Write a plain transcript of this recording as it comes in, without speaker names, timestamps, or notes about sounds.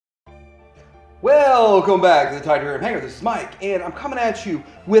Welcome back to the Titanium Hangar. This is Mike, and I'm coming at you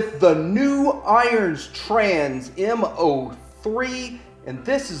with the new IronTrans M03, and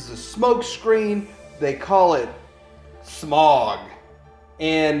this is the Smokescreen. They call it Smog,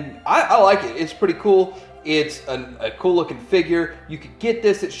 and I like it. It's pretty cool. It's a cool looking figure. You could get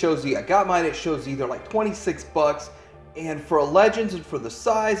this. It shows you. I got mine. It shows either like 26 bucks, and for a Legends, and for the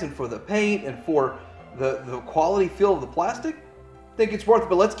size, and for the paint, and for the quality feel of the plastic, I think it's worth it.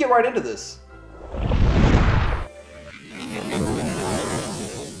 But let's get right into this.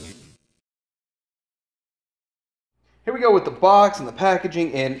 Here we go with the box and the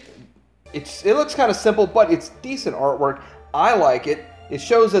packaging, and it looks kind of simple, but it's decent artwork. I like it. It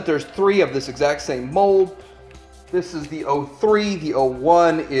shows that there's 3 of this exact same mold. This is the 03, the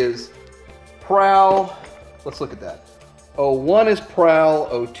 01 is Prowl. Let's look at that. 01 is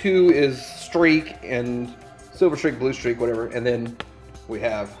Prowl, 02 is Streak, and Silver Streak, Blue Streak, whatever, and then we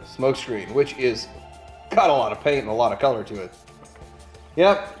have Smokescreen, which is got a lot of paint and a lot of color to it.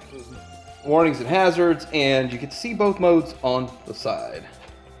 Yep. Warnings and hazards, and you can see both modes on the side.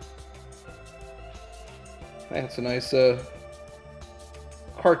 That's a nice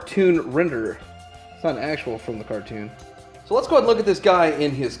cartoon render. It's not actual from the cartoon. So let's go ahead and look at this guy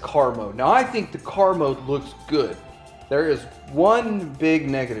in his car mode. Now I think the car mode looks good. There is one big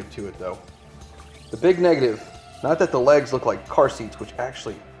negative to it though. The big negative, not that the legs look like car seats, which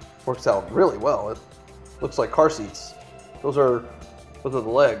actually works out really well. It looks like car seats. Those are the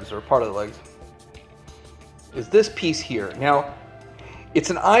legs, or part of the legs, is this piece here. Now, it's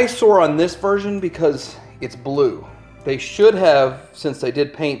an eyesore on this version because it's blue. They should have, since they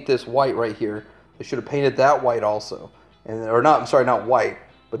did paint this white right here, they should have painted that white also. Or not, I'm sorry, not white,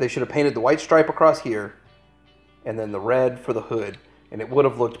 but they should have painted the white stripe across here, and then the red for the hood, and it would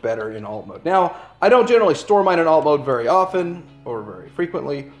have looked better in alt mode. Now, I don't generally store mine in alt mode very often, or very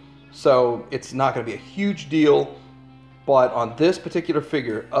frequently, so it's not going to be a huge deal. But on this particular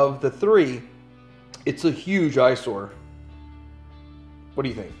figure, of the 3, it's a huge eyesore. What do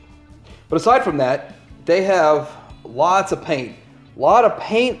you think? But aside from that, they have lots of paint. A lot of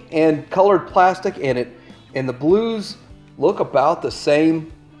paint and colored plastic in it. And the blues look about the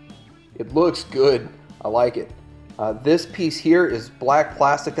same. It looks good. I like it. This piece here is black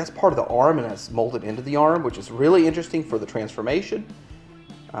plastic. That's part of the arm, and that's molded into the arm, which is really interesting for the transformation.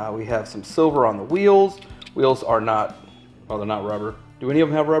 We have some silver on the wheels. Wheels are not... Oh, they're not rubber. Do any of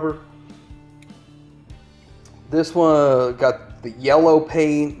them have rubber? This one got the yellow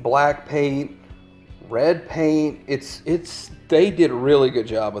paint, black paint, red paint. They did a really good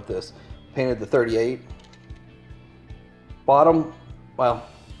job with this. Painted the 38. Bottom, well,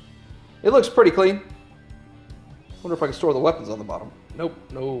 it looks pretty clean. Wonder if I can store the weapons on the bottom. Nope,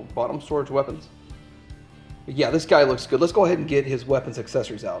 no bottom storage weapons. But yeah, this guy looks good. Let's go ahead and get his weapons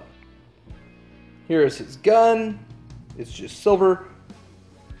accessories out. Here's his gun. It's just silver.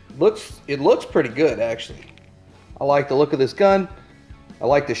 It looks pretty good, actually. I like the look of this gun. I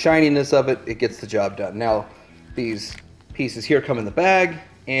like the shininess of it. It gets the job done. Now, these pieces here come in the bag,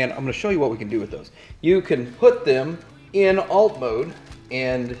 and I'm going to show you what we can do with those. You can put them in alt mode,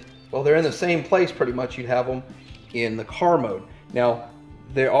 and, well, they're in the same place pretty much. You'd have them in the car mode. Now,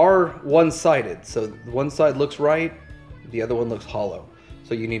 they are one-sided, so one side looks right, the other one looks hollow.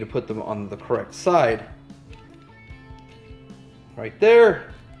 So you need to put them on the correct side. Right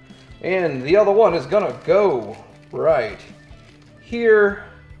there, and the other one is gonna go right here,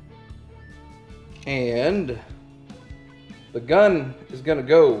 and the gun is gonna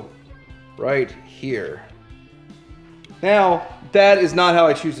go right here. Now, that is not how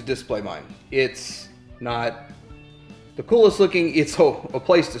I choose to display mine. It's not the coolest looking. It's a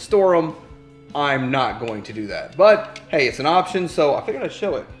place to store them. I'm not going to do that, but hey, it's an option, so I figured I'd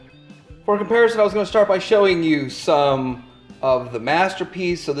show it. For comparison, I was going to start by showing you some of the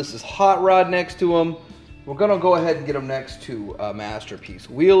Masterpiece. So this is Hot Rod next to him. We're gonna go ahead and get him next to Masterpiece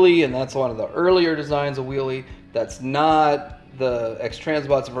Wheelie, and that's one of the earlier designs of Wheelie. That's not the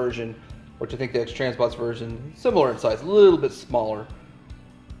X-Transbots version, which I think the X-Transbots version similar in size, a little bit smaller.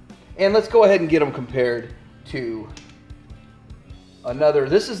 And let's go ahead and get them compared to another.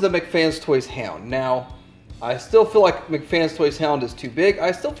 This is the McFan's Toys Hound. Now, I still feel like McFan's Toys Hound is too big.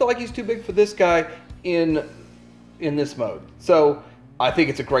 I still feel like he's too big for this guy in this mode. So I think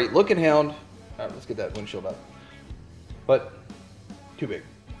it's a great looking hound. All right, let's get that windshield up. But too big.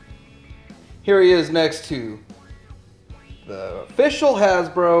 Here he is next to the official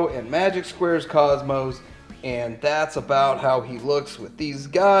Hasbro and Magic Squares Cosmos, and that's about how he looks with these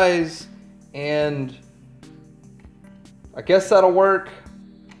guys. And I guess that'll work.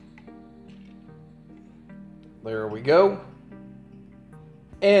 There we go.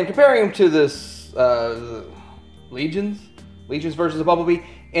 And comparing him to this Legions versus a Bumblebee,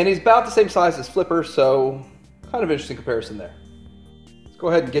 and he's about the same size as Flipper, so kind of interesting comparison there. Let's go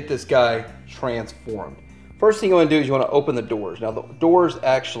ahead and get this guy transformed. First thing you want to do is you want to open the doors. Now the doors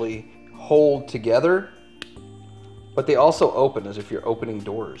actually hold together, but they also open as if you're opening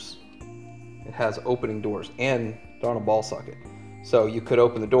doors. It has opening doors, and they're on a ball socket. So you could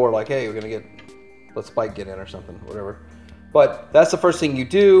open the door like, hey, we're gonna let Spike get in or something, whatever. But that's the first thing you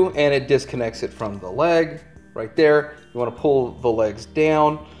do, and it disconnects it from the leg right there. You want to pull the legs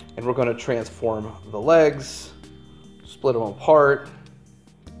down, and we're going to transform the legs, split them apart,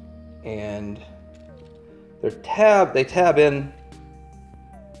 and they tab in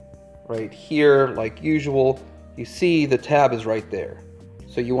right here like usual. You see the tab is right there.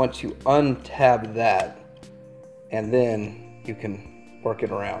 So you want to untab that, and then you can work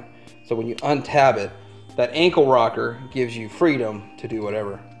it around. So when you untab it, that ankle rocker gives you freedom to do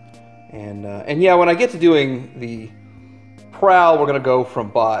whatever. And yeah, when I get to doing the prowl, we're gonna go from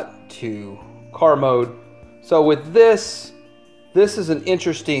bot to car mode. So with this is an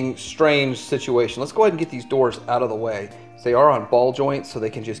interesting, strange situation. Let's go ahead and get these doors out of the way. They are on ball joints, so they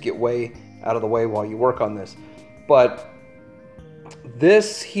can just get way out of the way while you work on this. But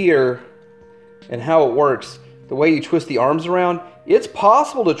this here and how it works, the way you twist the arms around, it's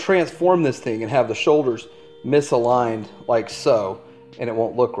possible to transform this thing and have the shoulders misaligned like so, and it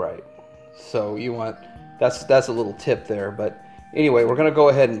won't look right. So you want, that's a little tip there. But anyway, we're gonna go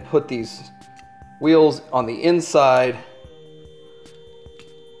ahead and put these wheels on the inside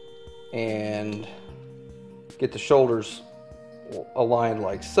and get the shoulders aligned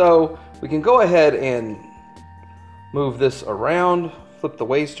like so. We can go ahead and move this around, flip the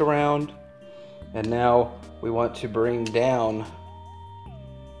waist around, and now we want to bring down.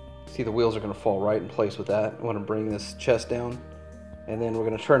 See, the wheels are going to fall right in place with that. I want to bring this chest down, and then we're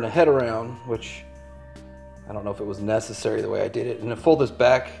going to turn the head around, which I don't know if it was necessary the way I did it. And then fold this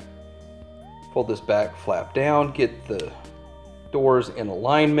back, flap down, get the doors in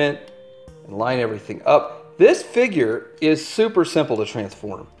alignment, and line everything up. This figure is super simple to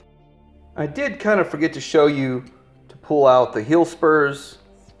transform. I did kind of forget to show you to pull out the heel spurs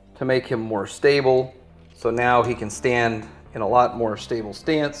to make him more stable. So now he can stand in a lot more stable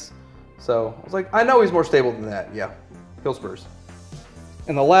stance. So I was like, I know he's more stable than that. Yeah, heel spurs.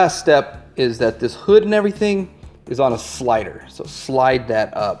 And the last step is that this hood and everything is on a slider. So slide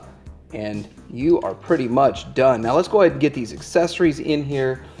that up and you are pretty much done. Now let's go ahead and get these accessories in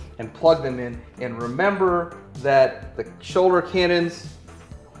here and plug them in. And remember that the shoulder cannons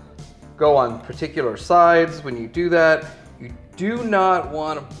go on particular sides. When you do that, you do not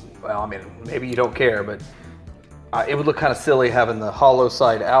want to, well, I mean, maybe you don't care, but it would look kind of silly having the hollow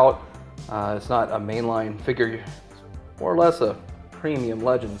side out. It's not a mainline figure, it's more or less a premium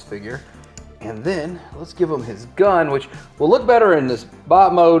Legends figure. And then let's give him his gun, which will look better in this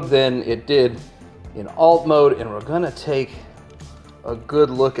bot mode than it did in alt mode. And we're gonna take a good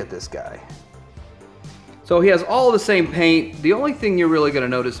look at this guy. So he has all the same paint. The only thing you're really gonna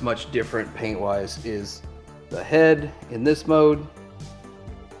notice much different paint-wise is the head in this mode.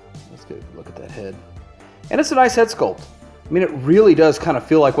 Let's get a look at that head. And it's a nice head sculpt. I mean, it really does kind of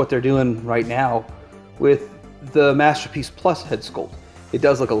feel like what they're doing right now with the Masterpiece Plus head sculpt. It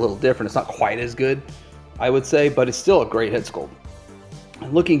does look a little different. It's not quite as good, I would say, but it's still a great head sculpt.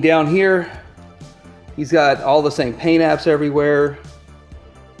 And looking down here, he's got all the same paint apps everywhere.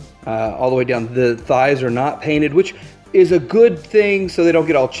 All the way down. The thighs are not painted, which is a good thing so they don't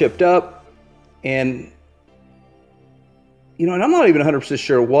get all chipped up. And, you know, and I'm not even 100%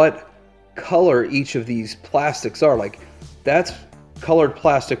 sure what color each of these plastics are. Like, that's colored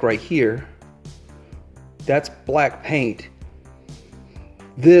plastic right here. That's black paint.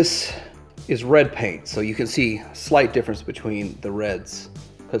 This is red paint, so you can see a slight difference between the reds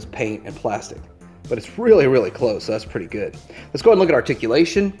because paint and plastic. But it's really, really close, so that's pretty good. Let's go ahead and look at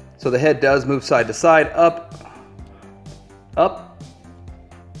articulation. So the head does move side to side, up, up.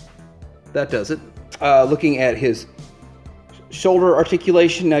 That does it. Looking at his shoulder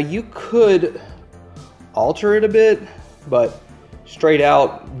articulation, now you could alter it a bit, but straight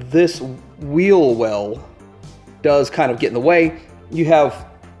out, this wheel well does kind of get in the way. You have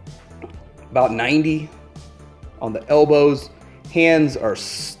about 90 on the elbows. Hands are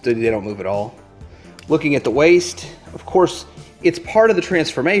steady, they don't move at all. Looking at the waist, of course, it's part of the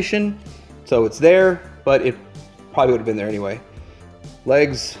transformation, so it's there, but it probably would have been there anyway.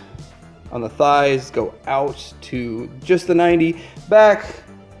 Legs on the thighs go out to just the 90, back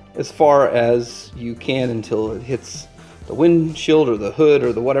as far as you can until it hits the windshield or the hood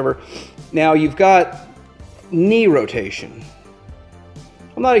or the whatever. Now you've got knee rotation.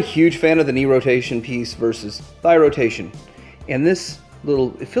 I'm not a huge fan of the knee rotation piece versus thigh rotation. And this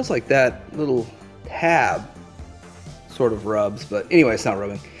little, it feels like that little tab sort of rubs, but anyway, it's not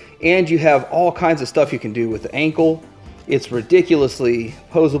rubbing. And you have all kinds of stuff you can do with the ankle. It's ridiculously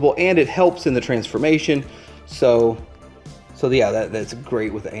posable and it helps in the transformation. So yeah, that's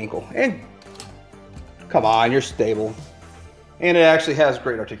great with the ankle. And come on, you're stable. And it actually has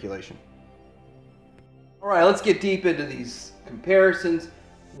great articulation. All right, let's get deep into these comparisons.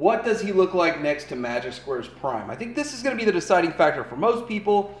 What does he look like next to Magic Square's Prime? I think this is going to be the deciding factor for most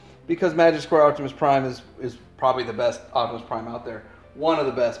people because Magic Square Optimus Prime is probably the best Optimus Prime out there. One of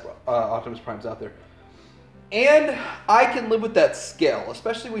the best Optimus Primes out there. And I can live with that scale,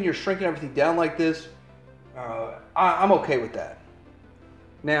 especially when you're shrinking everything down like this. I'm okay with that.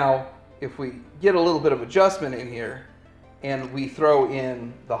 Now, if we get a little bit of adjustment in here and we throw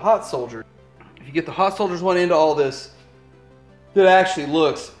in the Hot Soldier, if you get the Hot Soldiers one into all this, it actually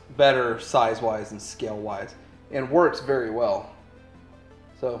looks better size-wise and scale-wise and works very well.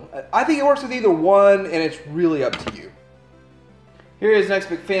 So I think it works with either one, and it's really up to you. Here is next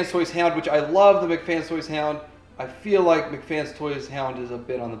McFan's Toys Hound, which I love the McFan's Toys Hound. I feel like McFan's Toys Hound is a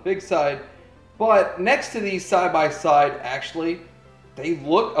bit on the big side, but next to these side by side, actually, they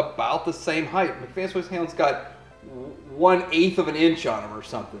look about the same height. McFan's Toys Hound's got 1/8 of an inch on them or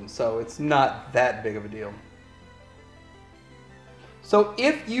something, so it's not that big of a deal. So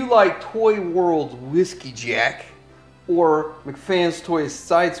if you like Toy World's Whiskey Jack or McFan's Toys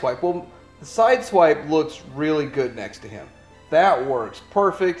Sideswipe, well, the Sideswipe looks really good next to him. That works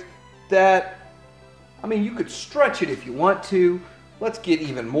perfect. That, I mean, you could stretch it if you want to. Let's get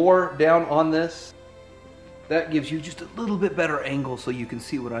even more down on this. That gives you just a little bit better angle so you can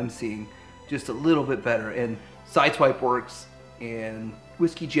see what I'm seeing. Just a little bit better. And Sideswipe works, and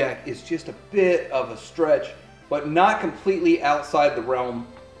Whiskey Jack is just a bit of a stretch, but not completely outside the realm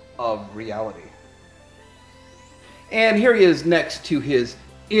of reality. And here he is next to his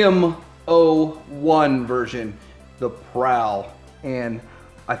M01 version, the Prowl. And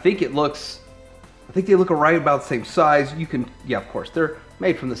I think they look right about the same size. You can, yeah, of course, they're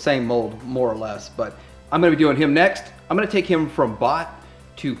made from the same mold, more or less, but I'm gonna be doing him next. I'm gonna take him from bot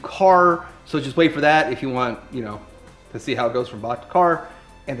to car, so just wait for that if you want, you know, to see how it goes from bot to car.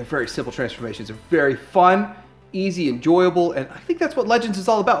 And they're very simple transformations. They're very fun, easy, enjoyable, and I think that's what Legends is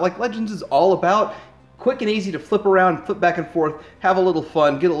all about. Like, Legends is all about quick and easy to flip around, flip back and forth, have a little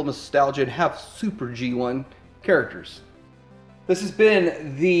fun, get a little nostalgia, and have super G1 characters. This has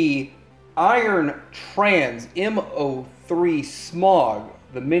been the IronTrans M03 Smog,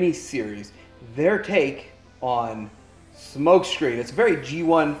 the mini-series, their take on Smokescreen. It's a very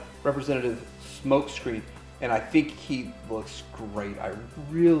G1 representative Smokescreen, and I think he looks great. I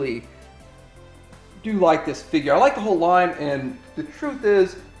really do like this figure. I like the whole line, and the truth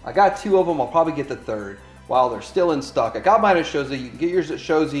is, I got 2 of them. I'll probably get the 3rd while they're still in stock. I got mine at Shozi. You can get yours at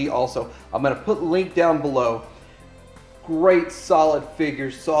Shozi also. I'm going to put the link down below. Great, solid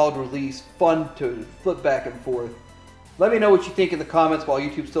figures, solid release, fun to flip back and forth. Let me know what you think in the comments while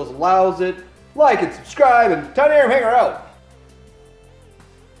YouTube still allows it. Like and subscribe, and Tiny Air Hanger out.